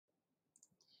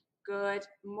Good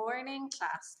morning,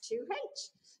 class 2H.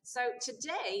 So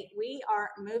today we are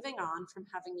moving on from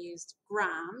having used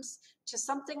grams to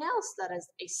something else that is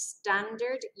a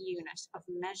standard unit of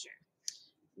measure.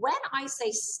 When I say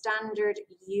standard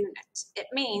unit, it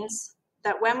means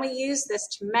that when we use this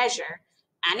to measure,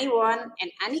 anyone in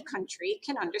any country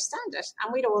can understand it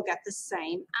and we'd all get the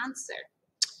same answer.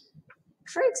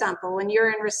 For example, when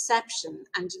you're in reception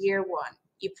and year one,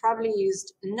 you probably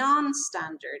used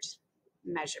non-standard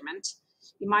measurement.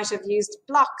 You might have used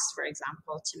blocks, for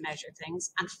example, to measure things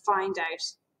and find out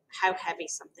how heavy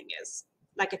something is,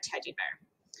 like a teddy bear.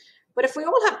 But if we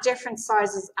all have different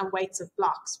sizes and weights of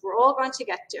blocks, we're all going to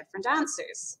get different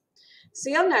answers. So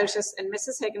you'll notice in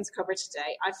Mrs. Higgins' cupboard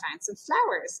today, I found some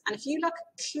flowers. And if you look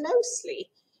closely,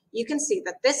 you can see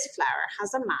that this flower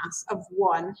has a mass of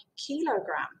 1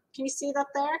 kilogram. Can you see that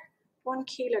there? 1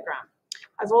 kilogram.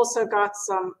 I've also got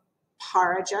some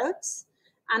porridge oats.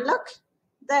 And look,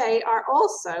 they are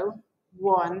also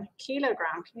 1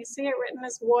 kilogram. Can you see it written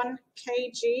as 1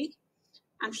 kg?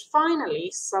 And finally,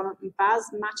 some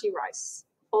basmati rice,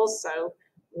 also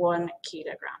 1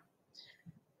 kilogram.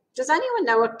 Does anyone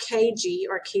know what kg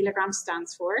or kilogram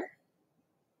stands for?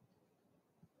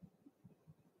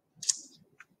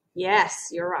 Yes,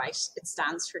 you're right. It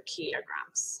stands for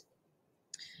kilograms.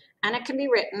 And it can be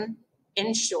written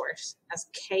in short as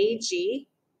kg,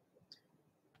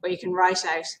 or you can write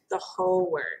out the whole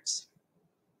word.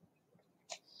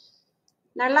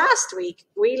 Now, last week,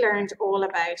 we learned all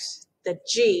about the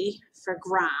G for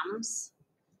grams,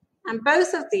 and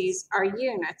both of these are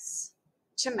units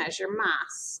to measure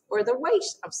mass or the weight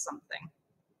of something.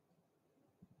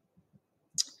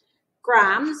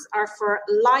 Grams are for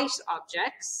light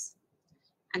objects,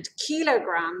 and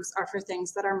kilograms are for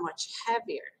things that are much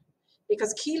heavier,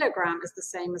 because kilogram is the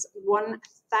same as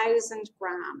 1,000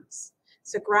 grams.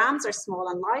 So grams are small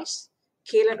and light,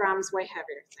 kilograms weigh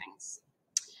heavier things.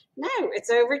 Now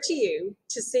it's over to you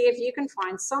to see if you can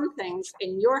find some things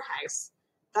in your house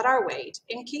that are weighed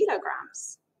in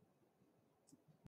kilograms.